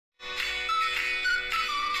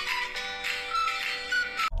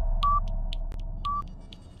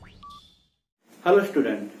Hello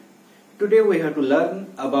student, today we have to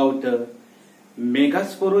learn about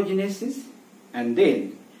megasporogenesis and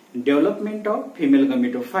then development of female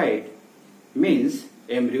gametophyte means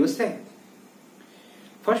embryo sac.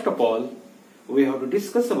 First of all, we have to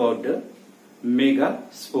discuss about the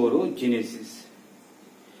megasporogenesis.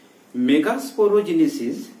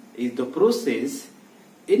 Megasporogenesis is the process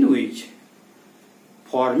in which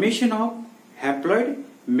formation of haploid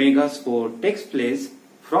megaspore takes place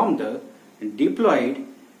from the diploid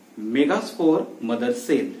megaspore mother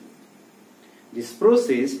cell. This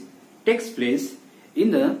process takes place in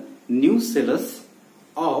the nucellus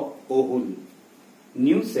of ovule.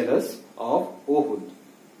 Nucellus of ovule.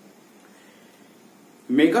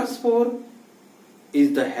 Megaspore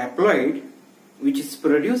is the haploid which is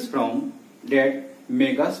produced from that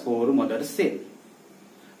megaspore mother cell.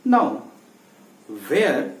 Now,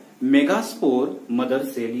 where megaspore mother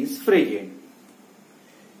cell is present?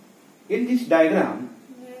 In this diagram,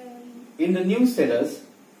 in the nucellus,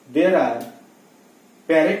 there are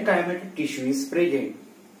parenchymatous tissue is present,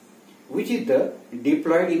 which is the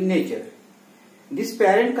diploid in nature. This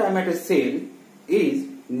parenchymatous cell is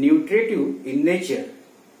nutritive in nature.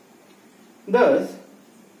 Thus,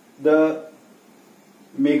 the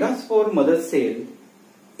megaspore mother cell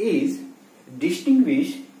is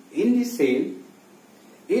distinguished in the cell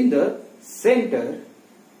in the center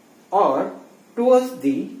or towards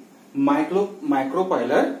the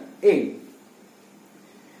micropylar end.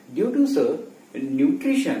 Due to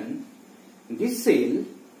nutrition, this cell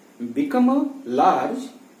become a large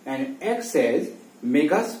and acts as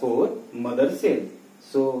megaspore mother cell.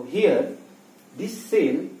 So here this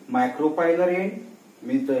cell micropylar end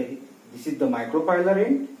means this is the micropylar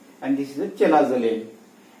end and this is the chelazal end,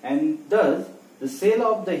 and thus the cell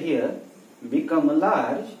of the here become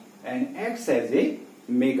large and acts as a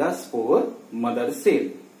megaspore mother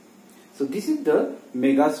cell. So this is the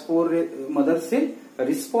megaspore mother cell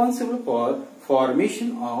responsible for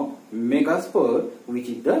formation of megaspore, which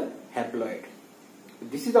is the haploid.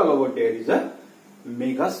 This is all about there is a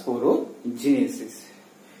megasporogenesis.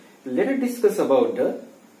 Let us discuss about the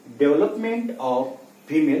development of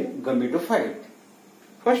female gametophyte.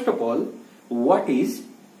 First of all, what is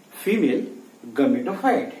female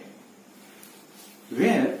gametophyte?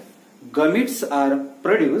 Where gametes are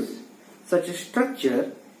produced, such a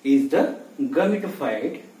structure is the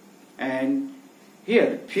gametophyte, and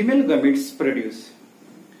here female gametes produce.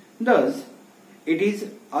 Thus, it is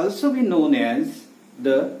also be known as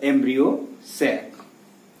the embryo sac.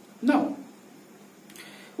 Now,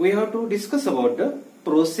 we have to discuss about the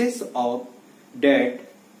process of that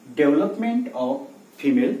development of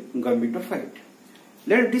female gametophyte.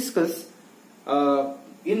 Let us discuss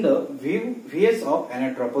in the views of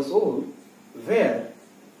anatropous ovule, where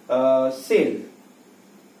cell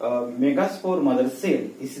megaspore mother cell,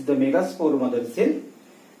 this is the megaspore mother cell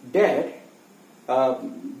that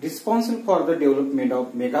responsible for the development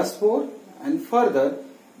of megaspore, and further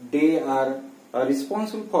they are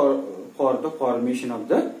responsible for the formation of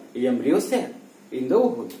the embryo cell in the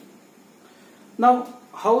ovule. Now,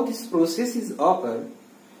 how this process is occur,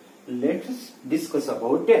 let us discuss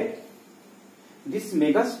about that. This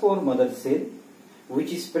megaspore mother cell,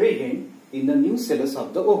 which is present in the nucellus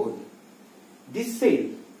of the ovule. This cell,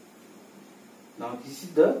 now this is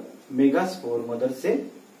the megaspore mother cell,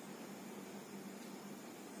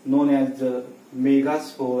 known as the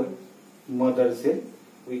megaspore mother cell.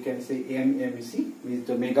 We can say MMC, means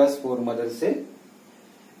the megaspore mother cell.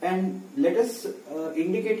 And let us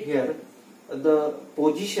indicate here the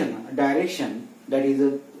position, direction, that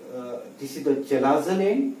is this is the chelazal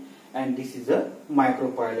end and this is the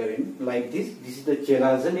micropylar end, like this. This is the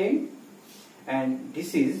chelazal end and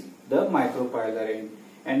this is the micropylar end,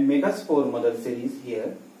 and megaspore mother cell is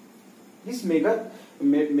here. This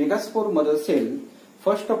megaspore mother cell,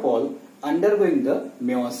 first of all, undergoing the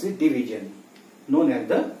meiosis division, known as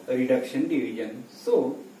the reduction division.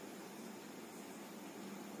 So,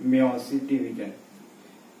 meiosis division.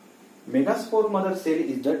 Megaspore mother cell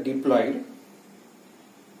is the diploid,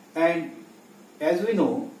 and as we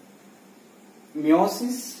know,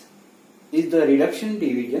 meiosis is the reduction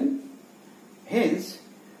division. Hence,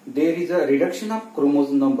 there is a reduction of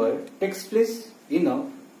chromosome number takes place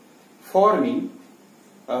in forming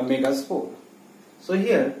a megaspore. So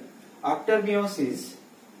here, after meiosis,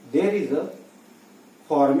 there is a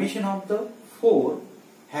formation of the 4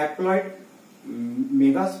 haploid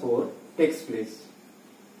megaspore takes place.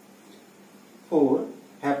 4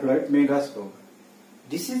 haploid megaspore.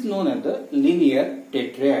 This is known as the linear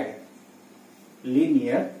tetrad.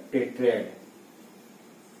 Linear tetrad.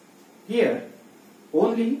 Here,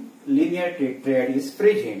 only linear tetrad is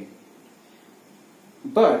present.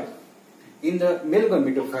 But in the male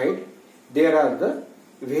gametophyte, there are the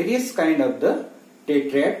various kind of the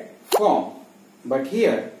tetrad form. But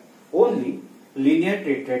here only linear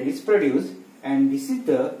tetrad is produced, and this is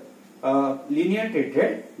the linear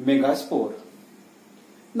tetrad megaspore.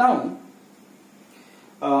 Now,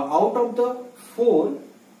 out of the 4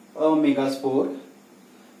 megaspore,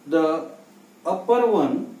 the upper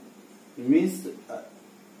one means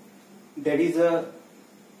that is a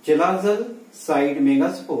chelazal side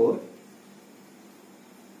megaspore.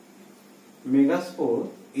 Megaspore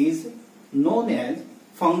is known as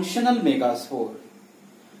functional megaspore,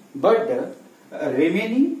 but the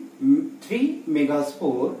remaining 3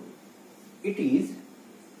 megaspore, it is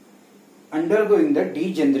undergoing the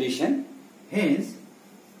degeneration, hence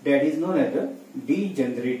that is known as the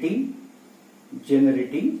degenerating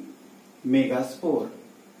megaspore.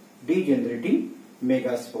 Degenerating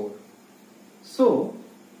megaspore. So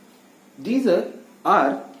these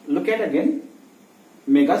are look at again,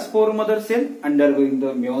 megaspore mother cell undergoing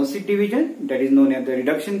the meiosis division, that is known as the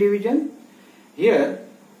reduction division. Here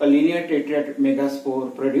a linear tetrad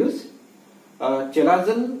megaspore produced.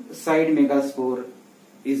 Chelazal side megaspore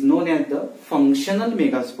is known as the functional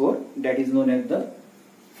megaspore, that is known as the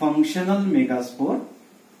functional megaspore.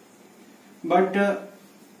 But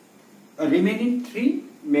remaining 3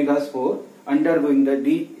 megaspore undergoing the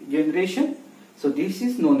degeneration, so this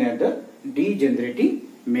is known as the degenerating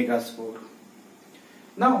megaspore.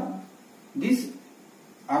 Now,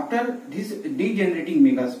 after this degenerating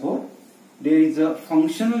megaspore, there is a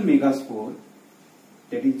functional megaspore.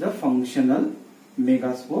 That is the functional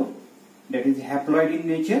megaspore, that is haploid in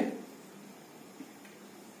nature.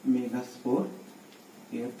 Megaspore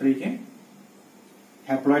here present,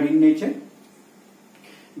 haploid in nature,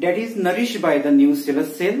 that is nourished by the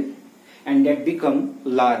nucleus cell, and that become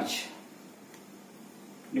large.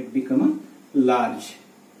 The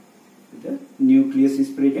nucleus is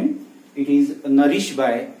present. It is nourished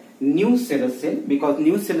by nucleus cell, because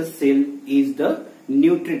nucleus cell is the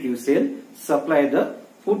nutritive cell, supply the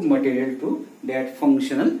food material to that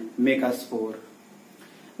functional megaspore.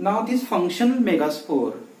 Now this functional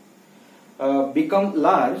megaspore become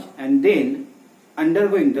large and then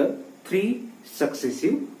undergoing the 3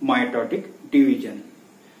 successive mitotic division.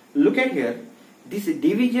 Look at here, this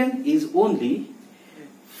division is only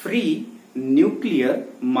free nuclear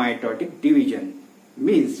mitotic division.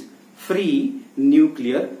 Means free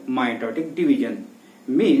nuclear mitotic division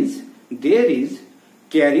means there is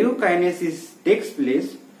karyokinesis takes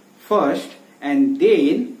place first, and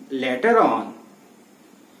then later on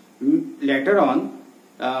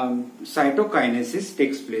cytokinesis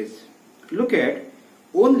takes place. Look at,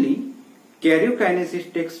 only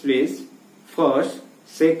karyokinesis takes place first,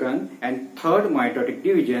 second and third mitotic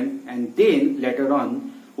division, and then later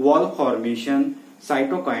on wall formation,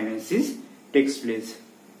 cytokinesis takes place.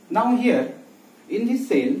 Now here in this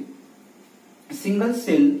cell, single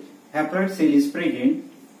cell haploid cell is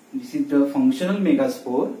present. This is the functional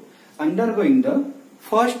megaspore undergoing the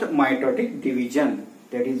first mitotic division,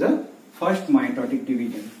 that is the first mitotic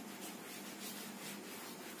division.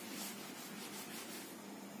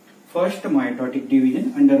 First mitotic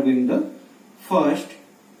division, undergoing the first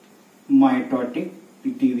mitotic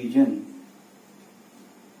division.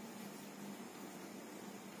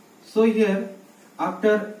 So here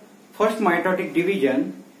after first mitotic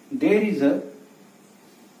division, there is a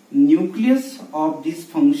nucleus of this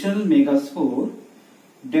functional megaspore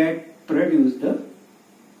that produce the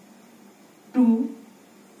 2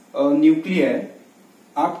 nuclei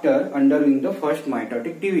after undergoing the first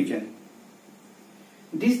mitotic division.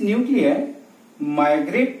 This nuclei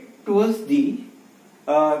migrate towards the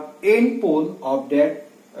end pole of that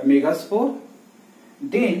megaspore.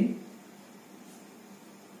 Then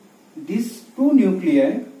these 2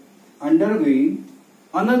 nuclei undergoing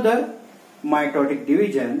another mitotic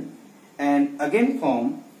division and again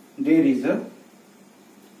form, there is a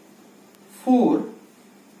 4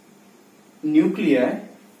 nuclei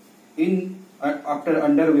in after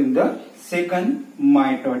undergoing the second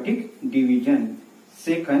mitotic division.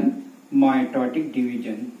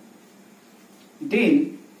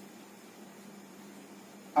 Then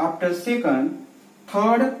after second,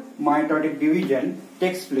 third mitotic division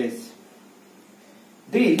takes place.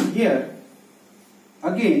 Then here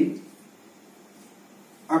again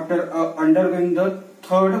after undergoing the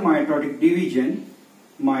third mitotic division,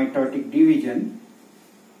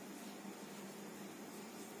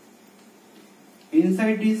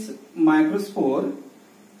 inside this microspore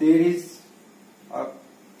there is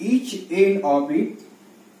each end of it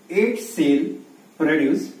 8 cell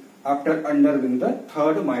produced after undergoing the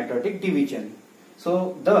third mitotic division.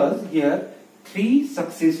 So thus here 3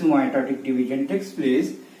 successive mitotic division takes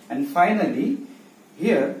place, and finally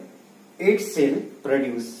here 8 cells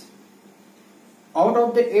produce. Out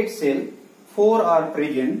of the 8 cells, 4 are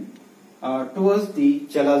present towards the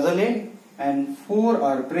chalazal end and 4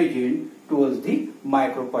 are present towards the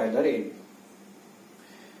micropylar end.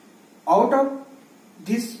 Out of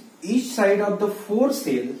this, each side of the 4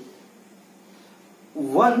 cells,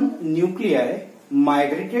 one nuclei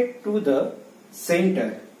migrated to the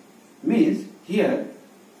center. Means here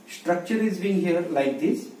structure is being here like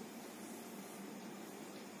this.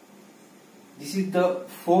 This is the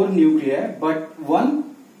 4 nuclei, but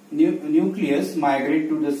one nucleus migrate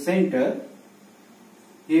to the center.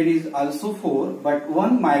 Here is also 4, but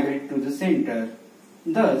one migrate to the center.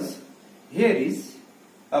 Thus, here is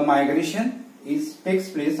a migration takes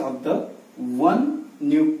place of the one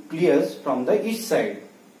nucleus from the each side.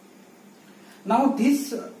 Now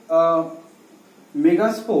this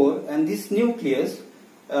megaspore and this nucleus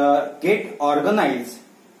get organized.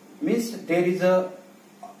 Means there is a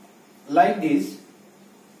like this,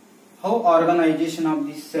 how organization of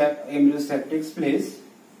this embryo sac takes place.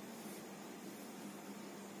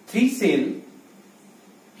 3 cell,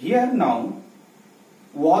 here now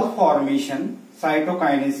wall formation,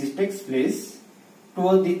 cytokinesis takes place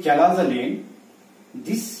towards the chalazal end.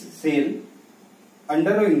 This cell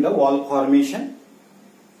undergoing the wall formation.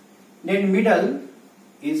 Then middle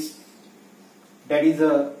is, that is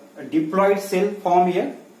a diploid cell form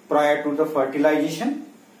here prior to the fertilization,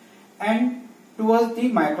 and towards the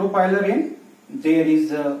micropylar end there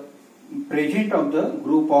is a present of the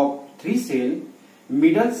group of 3 cells.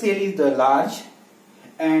 Middle cell is the large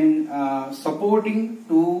and supporting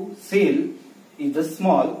 2 cell is the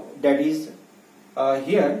small, that is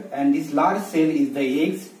here, and this large cell is the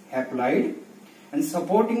eggs haploid, and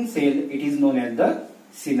supporting cell it is known as the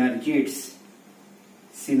synergids.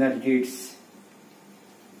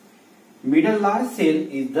 Middle large cell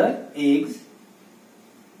is the eggs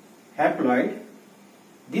haploid.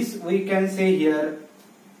 This we can say here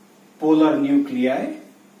polar nuclei,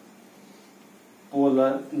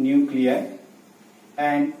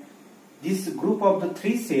 and this group of the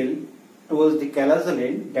 3 cell towards the callosal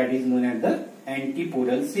end, that is known as the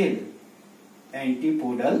antipodal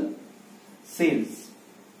cells.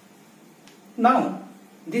 Now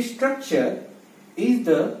this structure is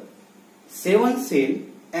the 7 cell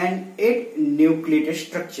and 8 nucleated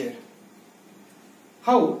structure.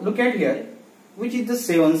 How? Look at here, which is the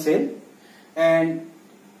 7 cell and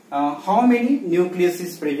how many nucleus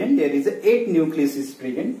is present? There is 8 nucleus is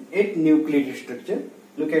present, 8 nucleated structure.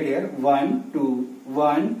 Look at here, 1,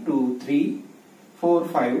 2, 3, 4,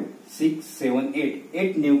 5, 6, 7, 8.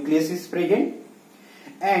 8 nucleus is present,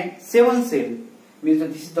 and 7 cell means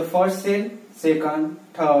that this is the first cell, second,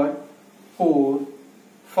 third, 4,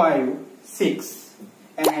 5, 6,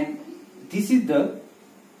 and this is the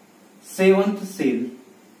 7th cell.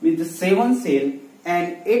 With the 7 cell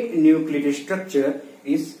and 8 nucleated structure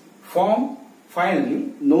is formed,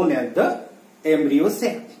 finally known as the embryo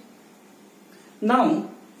sac. Now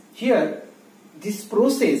here this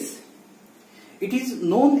process, it is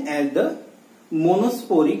known as the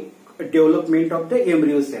monosporic development of the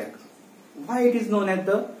embryo sac. Why it is known as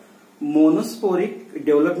the monosporic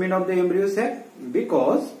development of the embryo sac?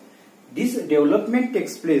 Because this development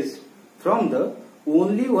takes place from the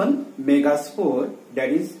only one megaspore, that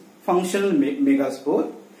is functional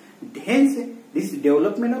megaspore. Hence this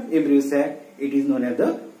development of embryo sac, it is known as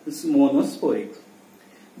the monosporic.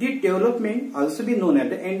 The development also be known as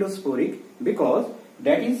the endosporic because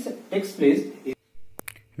that is takes place in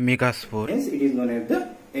megaspore. Hence it is known as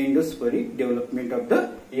the endosporic development of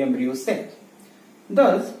the embryo sac.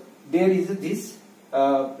 Thus there is this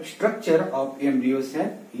structure of embryo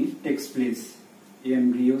sac takes place.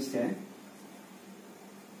 Embryo sac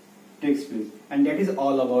takes place, and that is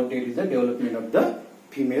all about, that is the development of the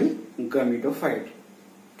female gametophyte.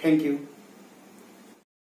 Thank you.